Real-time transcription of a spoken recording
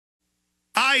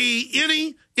i.e.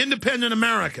 any independent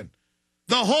American.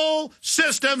 The whole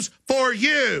system's for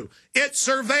you. It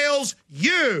surveils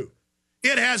you.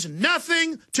 It has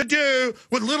nothing to do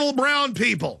with little brown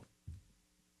people.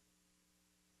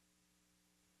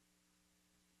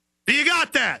 Do you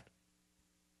got that?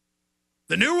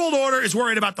 The New World Order is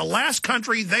worried about the last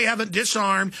country they haven't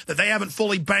disarmed, that they haven't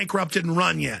fully bankrupted and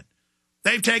run yet.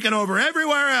 They've taken over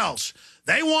everywhere else.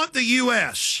 They want the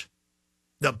U.S.,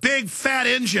 the big fat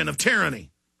engine of tyranny,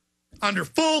 under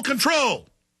full control.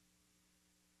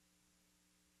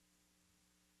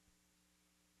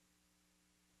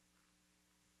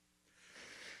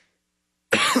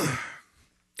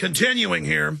 Continuing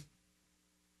here.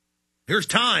 Here's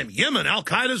time. Yemen,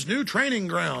 al-Qaeda's new training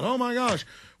ground. Oh, my gosh.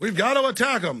 We've got to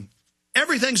attack them.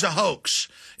 Everything's a hoax.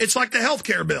 It's like the health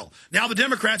care bill. Now the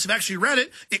Democrats have actually read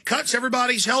it. It cuts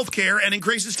everybody's health care and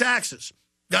increases taxes.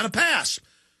 Got to pass.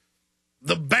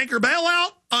 The banker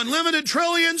bailout, unlimited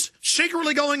trillions,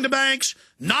 secretly going to banks,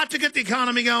 not to get the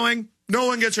economy going. No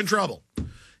one gets in trouble.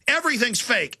 Everything's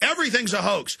fake. Everything's a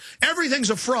hoax.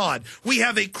 Everything's a fraud. We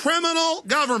have a criminal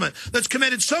government that's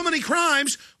committed so many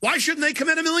crimes. Why shouldn't they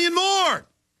commit 1 million more?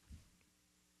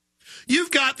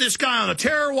 You've got this guy on a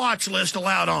terror watch list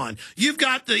allowed on. You've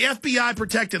got the FBI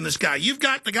protecting this guy. You've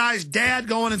got the guy's dad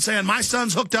going and saying, my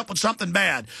son's hooked up with something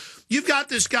bad. You've got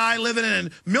this guy living in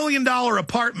 $1 million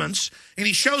apartments, and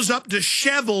he shows up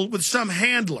disheveled with some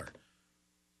handler.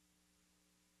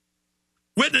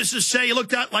 Witnesses say he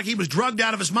looked out like he was drugged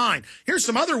out of his mind. Here's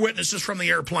some other witnesses from the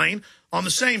airplane on the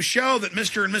same show that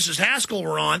Mr. and Mrs. Haskell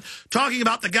were on, talking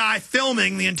about the guy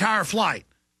filming the entire flight.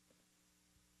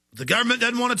 The government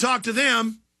doesn't want to talk to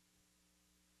them.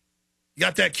 You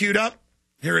got that queued up?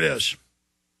 Here it is.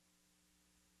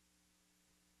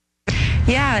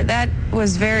 Yeah, that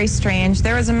was very strange.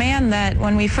 There was a man that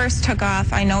when we first took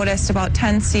off, I noticed about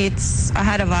 10 seats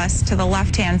ahead of us to the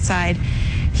left-hand side.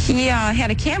 He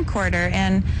had a camcorder,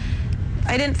 and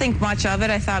I didn't think much of it.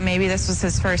 I thought maybe this was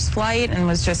his first flight and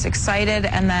was just excited.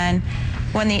 And then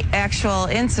when the actual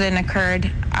incident occurred,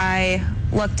 I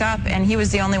looked up, and he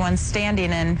was the only one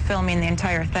standing and filming the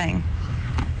entire thing.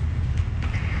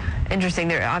 Interesting.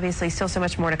 There obviously still so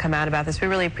much more to come out about this. We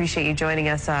really appreciate you joining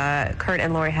us, Kurt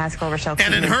and Lori Haskell, Rochelle.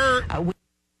 And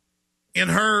in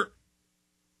her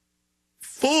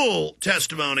full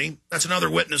testimony, that's another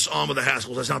witness on with the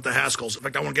Haskells. That's not the Haskells. In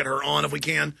fact, I want to get her on if we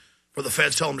can, for the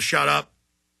feds tell them to shut up.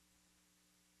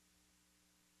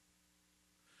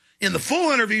 In the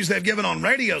full interviews they've given on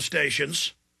radio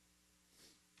stations,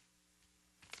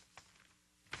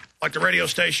 like the radio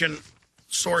station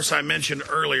source I mentioned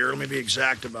earlier, let me be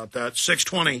exact about that,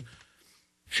 620,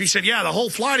 she said, yeah, the whole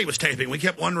flight he was taping. We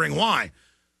kept wondering why.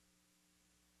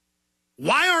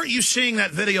 Why aren't you seeing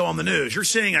that video on the news? You're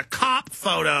seeing a cop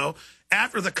photo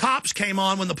after the cops came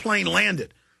on when the plane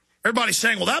landed. Everybody's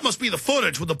saying, well, that must be the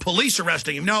footage with the police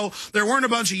arresting him. No, there weren't a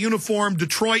bunch of uniformed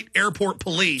Detroit airport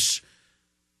police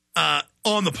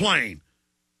on the plane.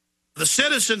 The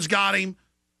citizens got him,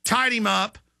 tied him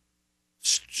up,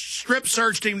 strip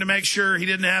searched him to make sure he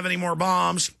didn't have any more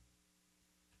bombs.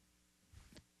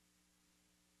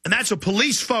 And that's a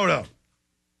police photo.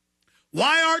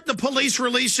 Why aren't the police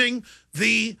releasing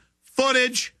the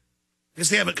footage? Because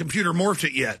they haven't computer morphed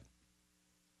it yet.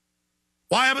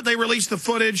 Why haven't they released the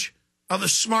footage of the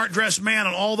smart-dressed man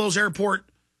on all those airport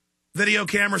video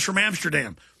cameras from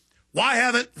Amsterdam? Why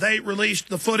haven't they released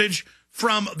the footage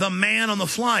from the man on the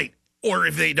flight? Or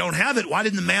if they don't have it, why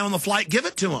didn't the man on the flight give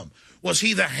it to him? Was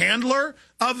he the handler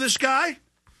of this guy?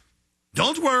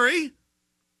 Don't worry.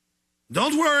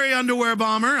 Don't worry, underwear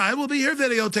bomber. I will be here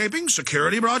videotaping.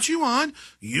 Security brought you on.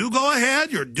 You go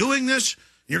ahead. You're doing this.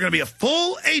 You're going to be a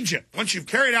full agent once you've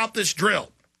carried out this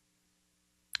drill.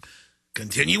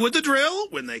 Continue with the drill.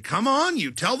 When they come on,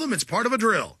 you tell them it's part of a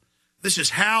drill. This is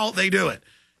how they do it.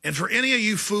 And for any of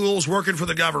you fools working for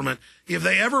the government, if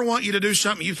they ever want you to do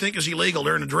something you think is illegal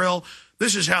during a drill,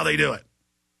 this is how they do it.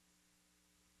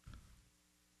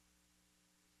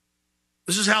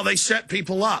 This is how they set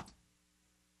people up.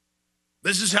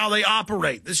 This is how they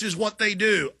operate. This is what they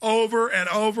do over and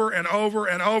over and over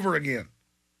and over again.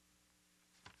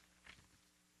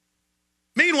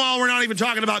 Meanwhile, we're not even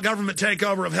talking about government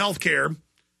takeover of health care.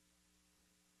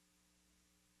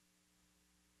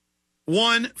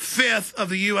 1/5 of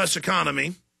the U.S.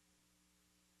 economy,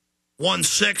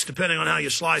 1/6, depending on how you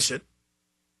slice it.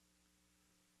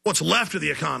 What's left of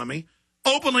the economy,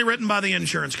 openly written by the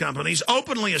insurance companies,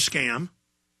 openly a scam.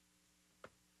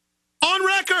 On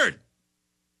record.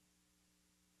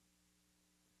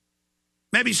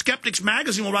 Maybe Skeptics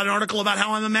Magazine will write an article about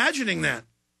how I'm imagining that.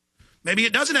 Maybe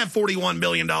it doesn't have $41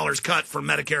 billion cut from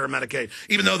Medicare or Medicaid,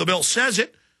 even though the bill says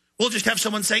it. We'll just have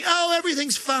someone say, oh,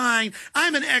 everything's fine.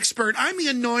 I'm an expert. I'm the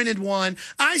anointed one.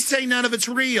 I say none of it's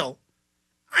real.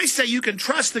 I say you can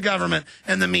trust the government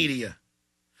and the media.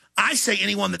 I say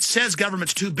anyone that says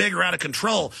government's too big or out of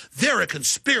control, they're a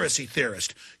conspiracy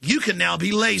theorist. You can now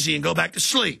be lazy and go back to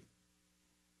sleep.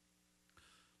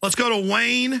 Let's go to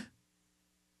Wayne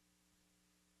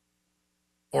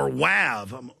or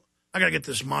Wav. I got to get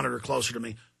this monitor closer to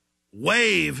me.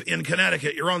 Wave in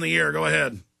Connecticut. You're on the air. Go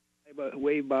ahead.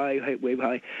 Wave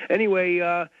high. Anyway,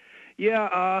 I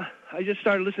just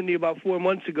started listening to you about 4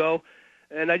 months ago.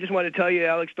 And I just want to tell you,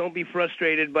 Alex, don't be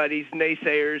frustrated by these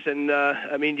naysayers. And,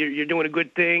 I mean, you're doing a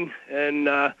good thing. And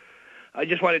I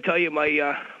just want to tell you,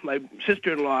 my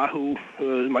sister-in-law, who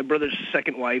is my brother's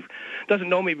second wife, doesn't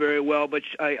know me very well. But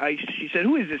she said,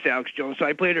 who is this Alex Jones? So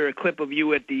I played her a clip of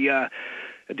you at the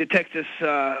Texas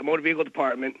Motor Vehicle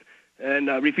Department and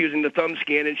refusing the thumb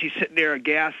scan. And she's sitting there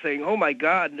aghast saying, oh, my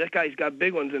God, that guy's got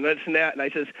big ones and this and that. And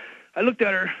I looked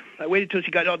at her. I waited till she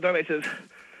got all done.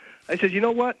 I said, you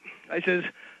know what? I says,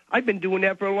 I've been doing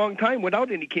that for a long time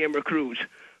without any camera crews.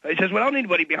 I says, without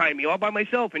anybody behind me, all by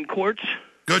myself in courts.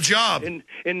 Good job. And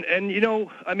you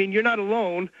know, I mean, you're not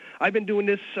alone. I've been doing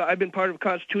this. I've been part of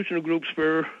constitutional groups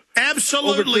for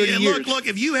absolutely. over 30 and years. look,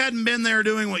 if you hadn't been there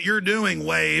doing what you're doing,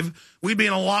 Wave, we'd be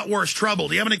in a lot worse trouble.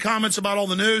 Do you have any comments about all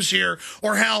the news here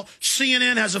or how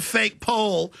CNN has a fake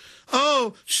poll?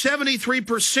 Oh,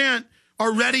 73%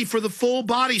 are ready for the full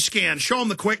body scan. Show them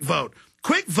the quick vote.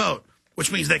 Quick vote,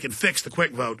 which means they can fix the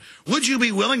quick vote. Would you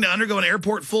be willing to undergo an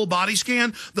airport full body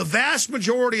scan? The vast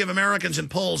majority of Americans in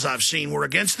polls I've seen were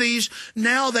against these.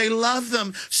 Now they love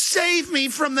them. Save me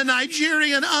from the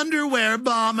Nigerian underwear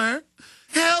bomber.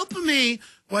 Help me.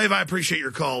 Wave, I appreciate your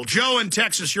call. Joe in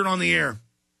Texas, you're on the air.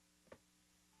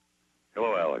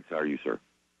 Hello, Alex. How are you, sir?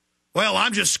 Well,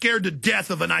 I'm just scared to death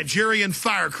of a Nigerian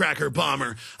firecracker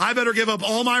bomber. I better give up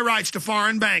all my rights to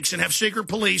foreign banks and have secret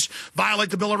police violate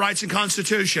the Bill of Rights and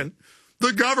Constitution.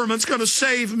 The government's going to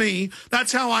save me.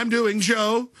 That's how I'm doing,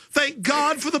 Joe. Thank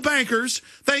God for the bankers.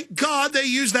 Thank God they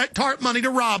use that TARP money to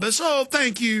rob us. Oh,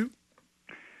 thank you.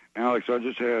 Alex, I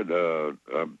just had,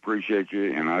 appreciate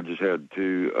you, and I just had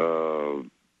two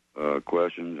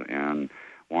questions, and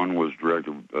one was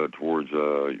directed towards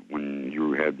when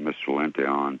you had Ms. Celente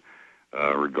on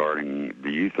regarding, do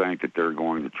you think that they're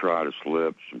going to try to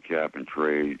slip some cap and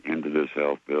trade into this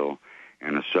health bill?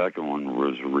 And the second one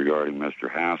was regarding Mr.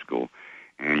 Haskell,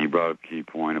 and you brought up a key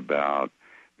point about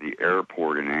the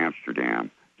airport in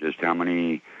Amsterdam, just how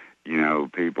many,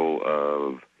 people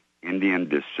of Indian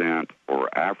descent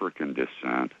or African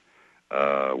descent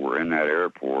were in that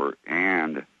airport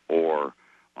and or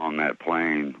on that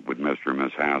plane with Mr. and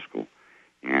Ms. Haskell.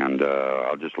 And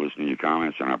I'll just listen to your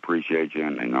comments, and I appreciate you,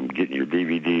 and I'm getting your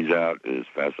DVDs out as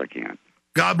fast as I can.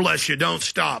 God bless you. Don't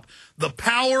stop. The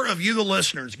power of you, the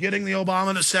listeners, getting the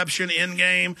Obama deception in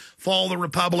game, Fall the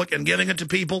Republic, and giving it to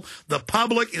people. The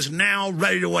public is now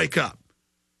ready to wake up.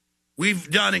 We've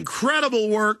done incredible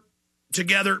work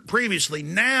together previously.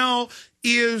 Now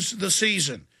is the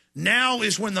season. Now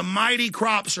is when the mighty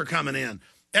crops are coming in.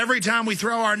 Every time we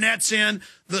throw our nets in,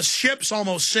 the ship's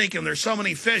almost sinking. There's so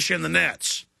many fish in the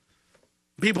nets.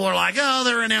 People are like, oh,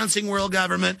 they're announcing world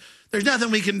government. There's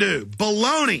nothing we can do.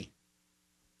 Baloney.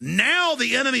 Now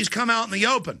the enemies come out in the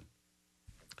open.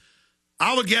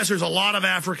 I would guess there's a lot of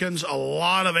Africans, a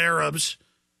lot of Arabs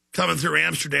coming through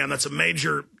Amsterdam. That's a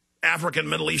major African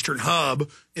Middle Eastern hub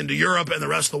into Europe and the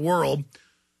rest of the world.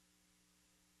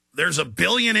 There's 1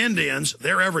 billion Indians.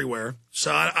 They're everywhere.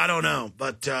 So I don't know.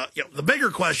 But the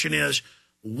bigger question is,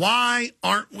 why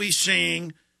aren't we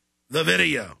seeing the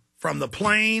video from the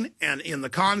plane and in the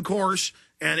concourse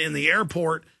and in the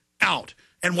airport out?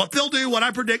 And what they'll do, what I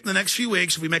predict in the next few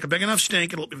weeks, if we make a big enough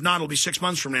stink, if not, it'll be 6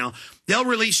 months from now, they'll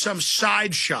release some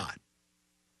side shot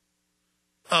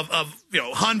of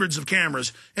hundreds of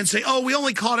cameras and say, oh, we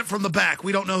only caught it from the back.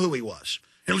 We don't know who he was.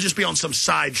 It'll just be on some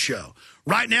sideshow.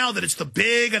 Right now that it's the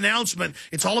big announcement,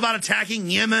 it's all about attacking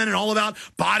Yemen and all about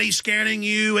body scanning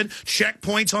you and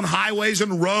checkpoints on highways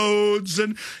and roads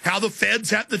and how the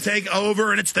feds have to take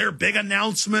over, and it's their big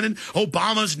announcement, and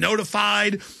Obama's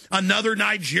notified another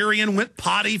Nigerian went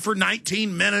potty for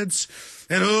 19 minutes.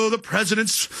 And, oh, the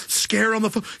president's scared on the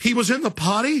phone. He was in the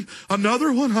potty?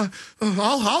 Another one?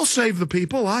 I'll save the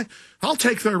people. I'll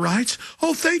take their rights.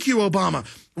 Oh, thank you, Obama.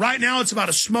 Right now it's about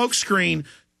a smokescreen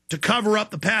to cover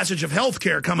up the passage of health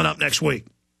care coming up next week.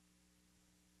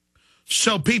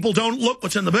 So people don't look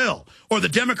what's in the bill. Or the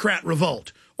Democrat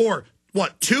revolt. Or,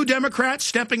 2 Democrats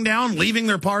stepping down, leaving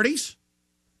their parties?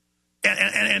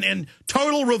 And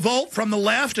total revolt from the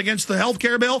left against the health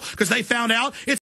care bill because they found out it's